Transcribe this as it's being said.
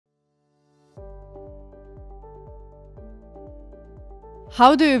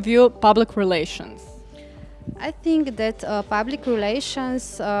How do you view public relations? I think that public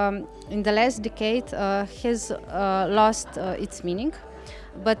relations in the last decade has lost its meaning.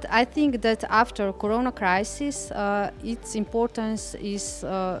 But I think that after Corona crisis, its importance is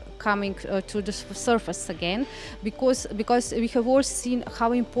coming to the surface again, because we have all seen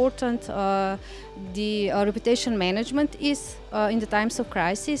how important the reputation management is in the times of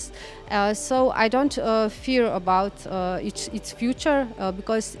crisis. So I don't fear about its future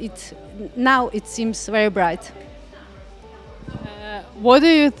because now it seems very bright. What do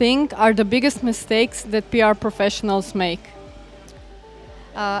you think are the biggest mistakes that PR professionals make?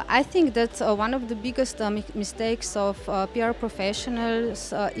 I think that one of the biggest mistakes of PR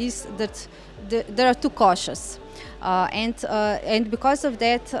professionals is that they are too cautious. And because of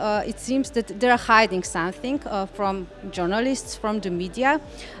that, it seems that they are hiding something from journalists, from the media.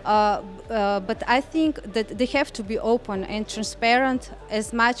 But I think that they have to be open and transparent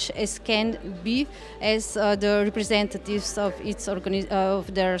as much as can be as the representatives of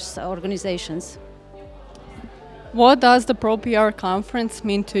their organizations. What does the Pro PR conference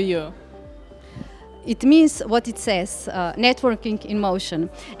mean to you? It means what it says, networking in motion.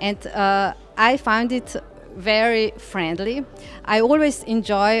 And I found it very friendly. I always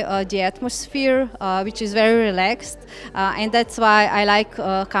enjoy the atmosphere, which is very relaxed, and that's why I like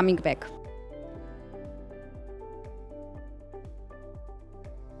coming back.